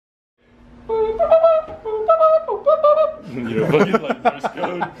You know, fucking like Morse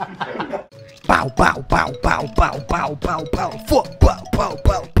code. Bow, bow, bow, bow, bow, bow, bow, bow, fuck, bow, bow,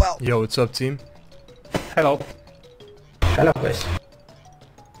 bow, bow. Yo, what's up, team? Hello. Hello, guys.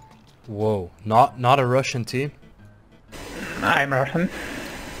 Whoa, not a Russian team. I'm Russian.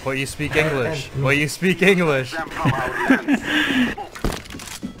 But you speak English. But you speak English.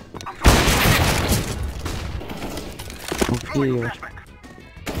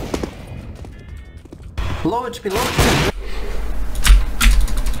 Low HP, low HP.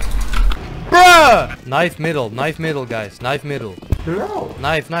 Bruh! Knife middle, guys. Knife middle. No.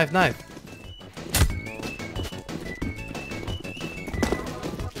 Knife.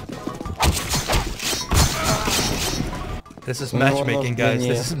 This is matchmaking, guys.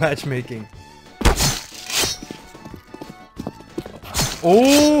 This is matchmaking.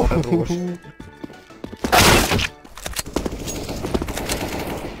 Oh!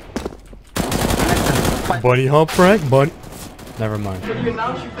 Bunnyhop, Frank? Never mind.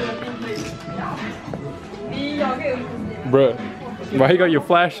 Bruh, why you got your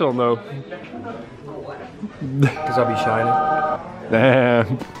flash on though? Because I'll be shining.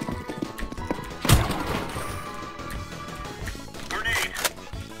 Damn.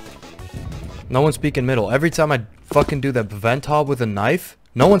 No one's speaking middle. Every time I fucking do that vent hop with a knife,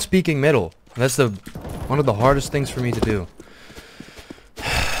 no one's speaking middle. That's one of the hardest things for me to do.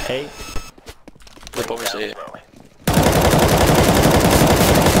 Hey. Flip over, say it.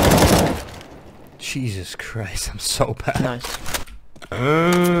 Jesus Christ, I'm so bad. Nice.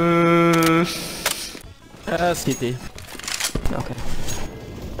 CT. Okay.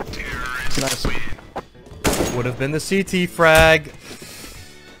 Nice. Would have been the CT frag.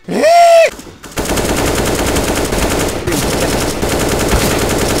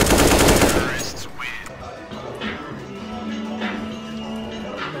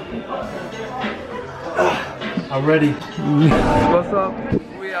 I'm ready. What's up?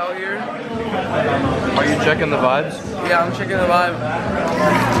 We out here. Are you checking the vibes? Yeah, I'm checking the vibe.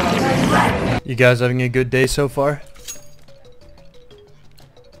 You guys having a good day so far?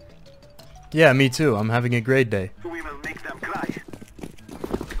 Yeah, me too. I'm having a great day.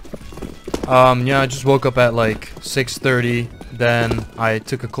 Yeah, I just woke up at like 6:30. Then I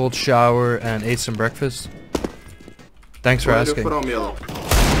took a cold shower and ate some breakfast. Thanks for asking.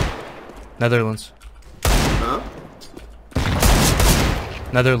 Netherlands. Huh?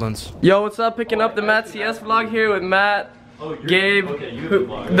 Netherlands. Yo, what's up? Picking up the Matt CS vlog here with Matt, Gabe,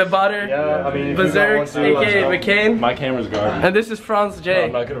 the Butter, Yeah, I mean, Berserk, aka McCain, my camera's garbage. and this is FranzJ.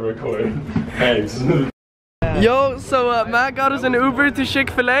 I'm not gonna record. Thanks. Yo, so Matt got us an Uber to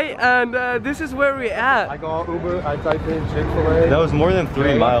Chick-fil-A, and this is where we're at. I got Uber, I typed in Chick-fil-A. That was more than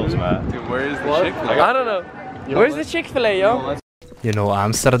 3 miles, Matt. Dude, where is the Chick-fil-A? I don't know. Where's the Chick-fil-A, yo? You know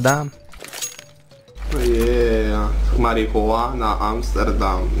Amsterdam? Yeah, marijuana,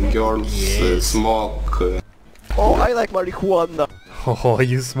 Amsterdam, girls smoke. Oh, I like marijuana. Oh,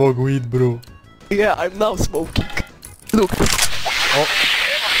 you smoke weed, bro. Yeah, I'm now smoking. Look.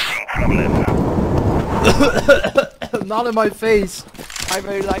 Not in my face. I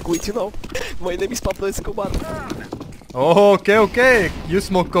very like weed, you know. My name is Pablo Escobar. Oh, okay. You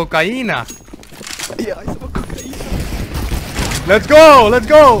smoke cocaina. Yeah, I smoke cocaine. Let's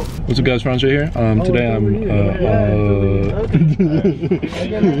go. What's up, guys? FranzJ here. Today I'm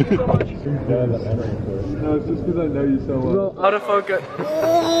No, it's just because I know you so well. Out of focus.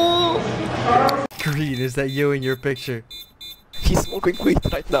 Green, is that you in your picture? He's smoking weed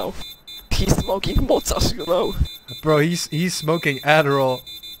right now. He's smoking Mozart, you know. Bro, he's smoking Adderall.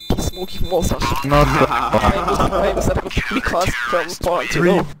 He's smoking Mozart. Not Famous because from point, you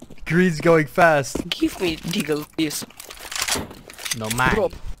know. Green's going fast. Give me Deagle, please. No money.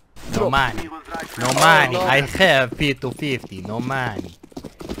 Drop. No money. No money. I have P250. No money.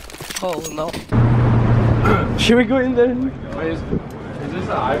 Oh no. Should we go in there? Wait, is this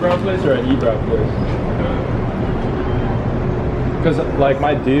an eyebrow place or an e-brow place? Because like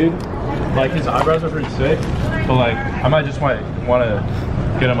my dude, like his eyebrows are pretty sick, but like I might just want to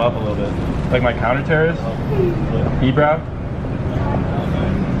get them up a little bit. Like my counter terrorist, e-brow.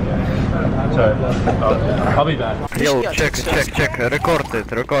 Sorry, I'll be back. Yo, check. Recorded.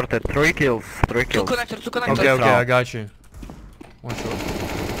 3 kills. Two connector. Okay, I got you. One short.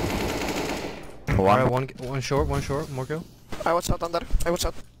 Alright, one short, more kill. I watch out under.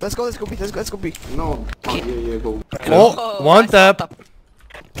 Let's go B. No, yeah, go. Oh, one tap.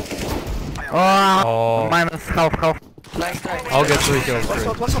 Oh, Minus half. Nice try. I'll get 3 kills. Watch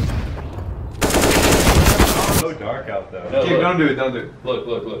out. so dark out though. Okay, don't do it, don't do it. Look,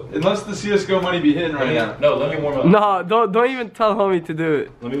 look, look. Unless the CSGO money be hitting right now. No, let me warm up. No, don't even tell homie to do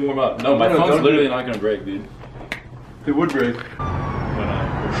it. Let me warm up. No, my No, phone's don't literally do it. not gonna break, dude. It would break.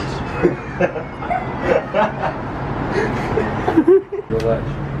 Relax,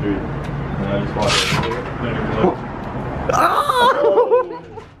 dude. No, just watch it.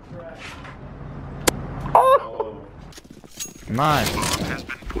 Nice.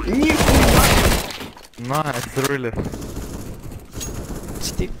 Nice, really.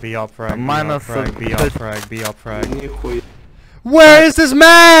 Be up frag, Minus be up frag, be up frag. Нихуя. Where is this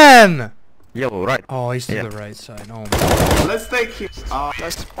man? Yellow, right. Oh, he's to Yeah. the right side. Oh my. Let's take him.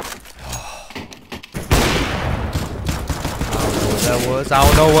 That was. I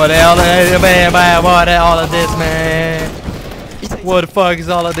don't know what the hell that is, man. What all of this, man? What the fuck is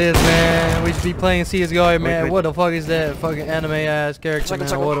all of this, man? We should be playing CSGO, man. wait. What the fuck is that fucking anime ass character,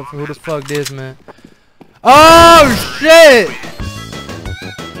 man? What the, who the fuck this, man? Oh shit!